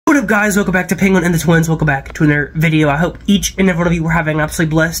What up, guys? Welcome back to Penguin and the Twins. Welcome back to another video. I hope each and every one of you were having an absolutely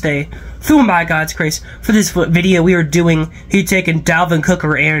blessed day. Fueled by God's grace. For this video, we are doing who taking Dalvin Cook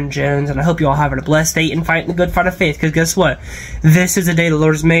or Aaron Jones, and I hope you all having a blessed day and fighting the good fight of faith. Because guess what? This is a day the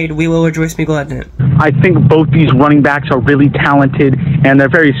Lord has made. We will rejoice and be glad in it. I think both these running backs are really talented, and they're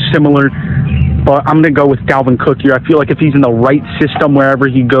very similar. But I'm going to go with Dalvin Cook here. I feel like if he's in the right system wherever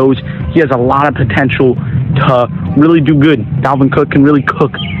he goes, he has a lot of potential to really do good. Dalvin Cook can really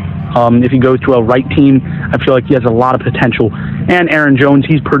cook. If he goes to a right team, I feel like he has a lot of potential. And Aaron Jones,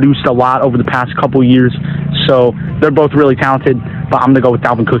 he's produced a lot over the past couple years, so they're both really talented, but I'm going to go with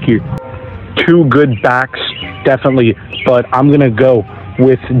Dalvin Cook here. Two good backs, definitely, but I'm going to go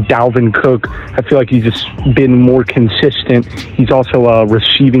with Dalvin Cook. I feel like he's just been more consistent. He's also a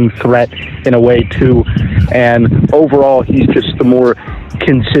receiving threat in a way, too. And overall, he's just the more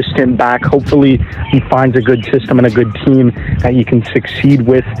consistent back. Hopefully, he finds a good system and a good team that he can succeed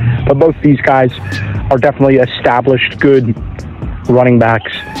with. But both these guys are definitely established, good running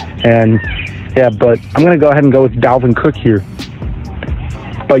backs. And, yeah, but I'm going to go ahead and go with Dalvin Cook here.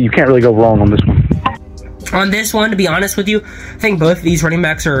 But you can't really go wrong on this one. On this one, to be honest with you, I think both of these running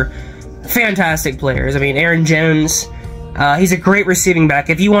backs are fantastic players. I mean, Aaron Jones, he's a great receiving back.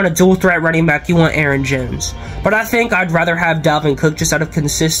 If you want a dual threat running back, you want Aaron Jones. But I think I'd rather have Dalvin Cook just out of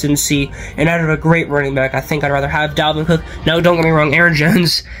consistency and out of a great running back. I think I'd rather have Dalvin Cook. No, don't get me wrong, Aaron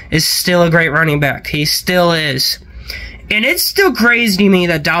Jones is still a great running back. He still is. And it's still crazy to me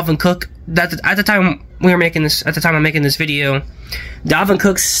that Dalvin Cook, at the time I'm making this video, Dalvin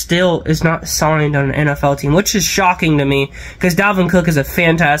Cook still is not signed on an NFL team, which is shocking to me, because Dalvin Cook is a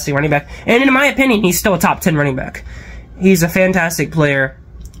fantastic running back, and in my opinion, he's still a top 10 running back. He's a fantastic player.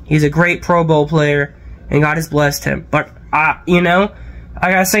 He's a great Pro Bowl player, and God has blessed him. But, you know,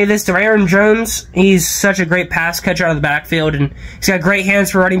 I gotta say this to Aaron Jones. He's such a great pass catcher out of the backfield, and he's got great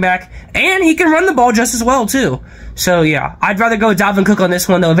hands for running back, and he can run the ball just as well, too. So, yeah, I'd rather go with Dalvin Cook on this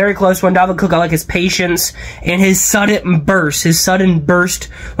one, though. A very close one. Dalvin Cook, I like his patience and his sudden burst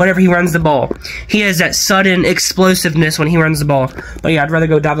whenever he runs the ball. He has that sudden explosiveness when he runs the ball. But, yeah, I'd rather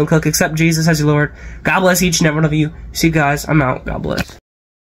go Dalvin Cook, accept Jesus as your Lord. God bless each and every one of you. See you guys. I'm out. God bless.